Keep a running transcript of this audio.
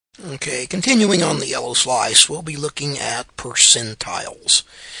Okay, continuing on the yellow slice, we'll be looking at percentiles.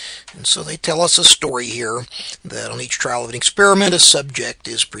 And so they tell us a story here that on each trial of an experiment, a subject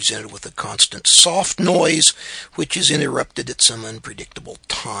is presented with a constant soft noise, which is interrupted at some unpredictable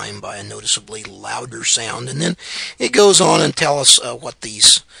time by a noticeably louder sound. And then it goes on and tells us what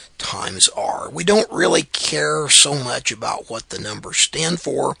these times are. We don't really care so much about what the numbers stand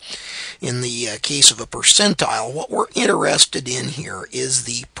for. In the case of a percentile, what we're interested in here is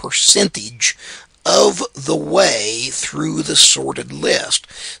the percentage of the way through the sorted list.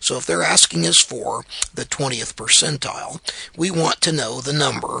 So if they're asking us for the 20th percentile, we want to know the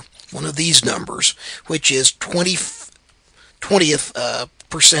number, one of these numbers, which is 20th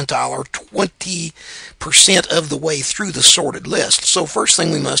percentile, or 20% of the way through the sorted list. So first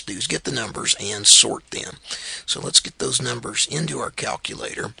thing we must do is get the numbers and sort them. So let's get those numbers into our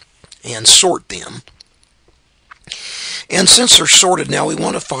calculator and sort them. And since they're sorted now, we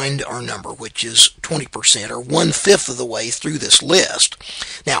want to find our number, which is 20%, or 1/5 of the way through this list.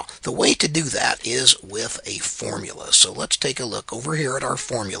 Now, the way to do that is with a formula. So let's take a look over here at our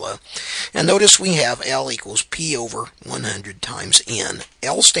formula. And notice we have L equals P over 100 times N.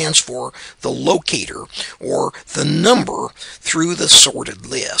 L stands for the locator, or the number through the sorted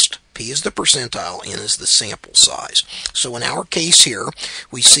list. P is the percentile, N is the sample size. So in our case here,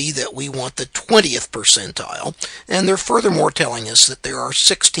 we see that we want the 20th percentile, and they're furthermore telling us that there are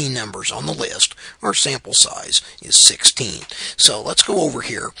 16 numbers on the list. Our sample size is 16. So let's go over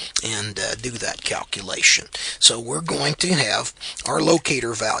here and do that calculation. So we're going to have our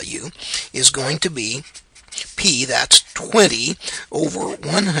locator value is going to be P, that's 20 over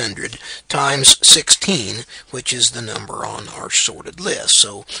 100 times 16, which is the number on our sorted list.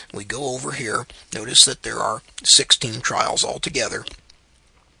 So we go over here, notice that there are 16 trials altogether,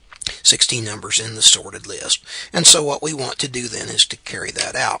 16 numbers in the sorted list. And so what we want to do then is to carry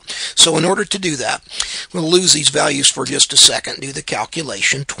that out. So in order to do that, we'll lose these values for just a second, do the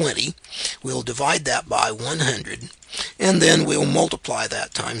calculation, 20. We'll divide that by 100. And then we'll multiply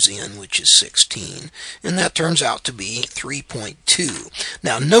that times N, which is 16. And that turns out to be 3.2.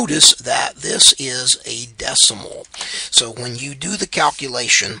 Now notice that this is a decimal. So when you do the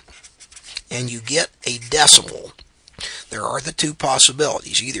calculation and you get a decimal, there are the two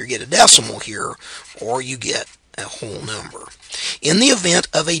possibilities. You either get a decimal here or you get a whole number. In the event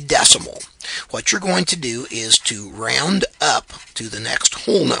of a decimal, what you're going to do is to round up to the next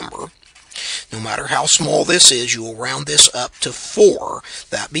whole number. No matter how small this is, you will round this up to 4.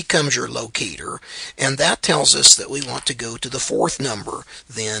 That becomes your locator, and that tells us that we want to go to the 4th number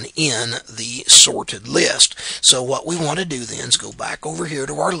then in the sorted list. So what we want to do then is go back over here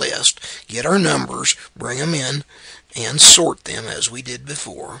to our list, get our numbers, bring them in, and sort them as we did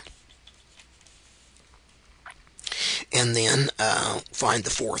before. And then find the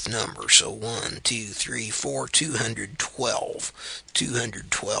 4th number. So 1, 2, 3, 4, 212.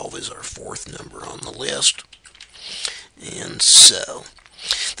 212 is our 4th number on the list. And so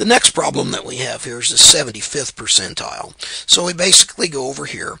the next problem that we have here is the 75th percentile. So we basically go over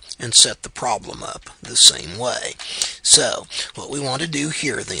here and set the problem up the same way. So what we want to do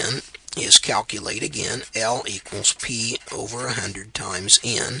here then is calculate again L equals P over 100 times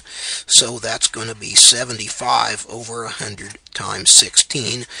N. So that's going to be 75 over 100 times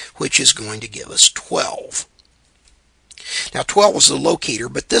 16, which is going to give us 12. Now 12 is the locator,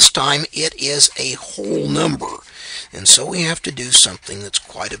 but this time it is a whole number. And so we have to do something that's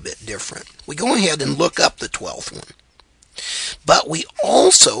quite a bit different. We go ahead and look up the 12th one. But we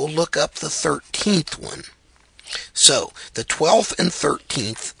also look up the 13th one. So the 12th and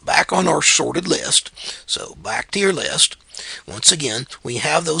 13th back on our sorted list. So back to your list. Once again, we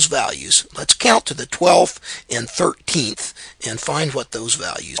have those values. Let's count to the 12th and 13th and find what those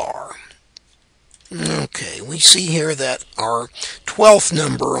values are. Okay, we see here that our 12th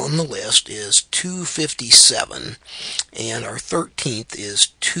number on the list is 257 and our 13th is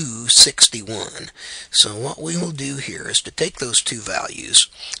 261. So what we will do here is to take those two values,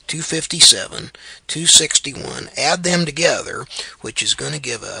 257, 261, add them together, which is going to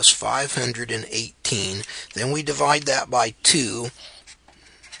give us 518. Then we divide that by 2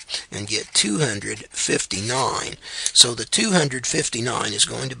 and get 259. So the 259 is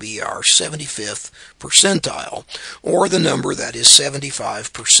going to be our 75th percentile, or the number that is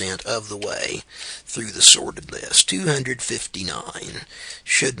 75% of the way through the sorted list. 259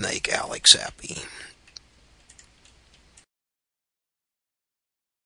 should make ALEKS happy.